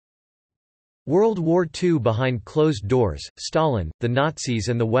World War II Behind Closed Doors, Stalin, the Nazis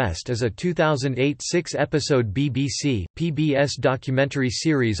and the West is a 2008 six-episode BBC, PBS documentary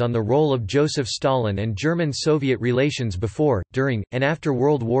series on the role of Joseph Stalin and German-Soviet relations before, during, and after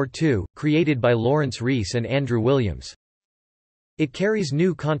World War II, created by Lawrence Rees and Andrew Williams. It carries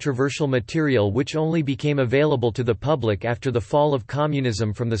new controversial material which only became available to the public after the fall of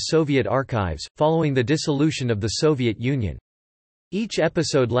communism from the Soviet archives, following the dissolution of the Soviet Union. Each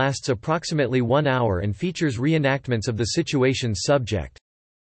episode lasts approximately 1 hour and features reenactments of the situation's subject.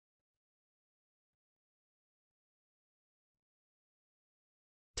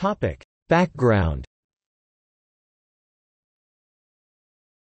 Background.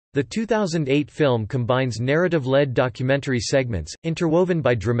 The 2008 film combines narrative-led documentary segments, interwoven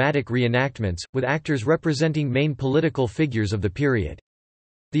by dramatic reenactments, with actors representing main political figures of the period.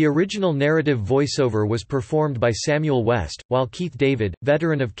 The original narrative voiceover was performed by Samuel West, while Keith David,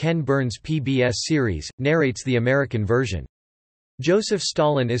 veteran of Ken Burns' PBS series, narrates the American version. Joseph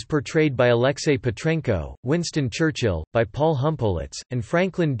Stalin is portrayed by Alexei Petrenko, Winston Churchill, by Paul Humpolitz, and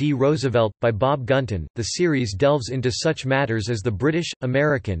Franklin D. Roosevelt, by Bob Gunton. The series delves into such matters as the British,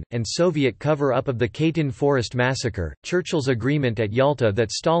 American, and Soviet cover-up of the Katyn Forest Massacre, Churchill's agreement at Yalta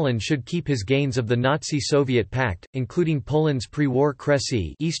that Stalin should keep his gains of the Nazi-Soviet pact, including Poland's pre-war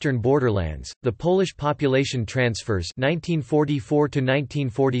Kresy Eastern Borderlands, the Polish population transfers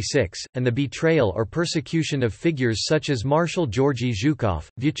 1944–1946, and the betrayal or persecution of figures such as Marshal Georgy Zhukov,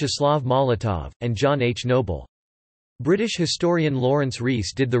 Vyacheslav Molotov, and John H. Noble. British historian Lawrence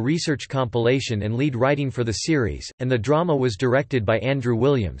Rees did the research compilation and lead writing for the series, and the drama was directed by Andrew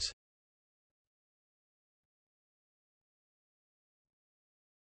Williams.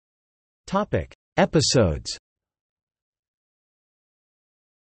 Episodes.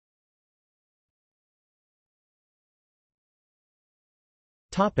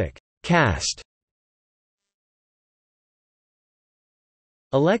 Cast.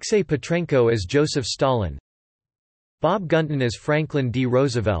 Alexei Petrenko as Joseph Stalin, Bob Gunton as Franklin D.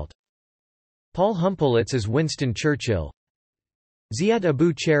 Roosevelt, Paul Humpolitz as Winston Churchill, Ziad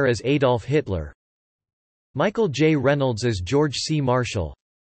Abu Chair as Adolf Hitler, Michael J. Reynolds as George C. Marshall,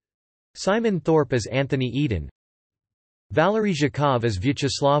 Simon Thorpe as Anthony Eden, Valery Zhukov as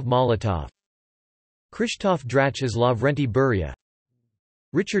Vyacheslav Molotov, Krzysztof Drach as Lavrenti Beria,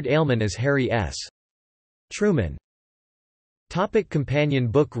 Richard Ailman as Harry S. Truman. Companion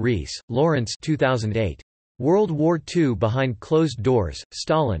book Rees, Lawrence 2008. World War II Behind Closed Doors,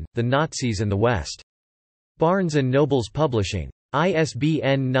 Stalin, the Nazis and the West. Barnes & Nobles Publishing.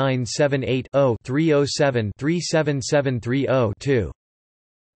 ISBN 978-0-307-37730-2.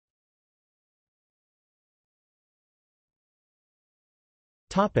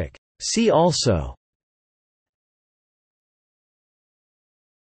 See also: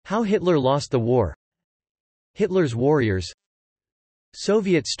 How Hitler Lost the War, Hitler's Warriors,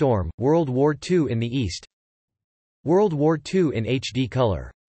 Soviet Storm, World War II in the East, World War II in HD color.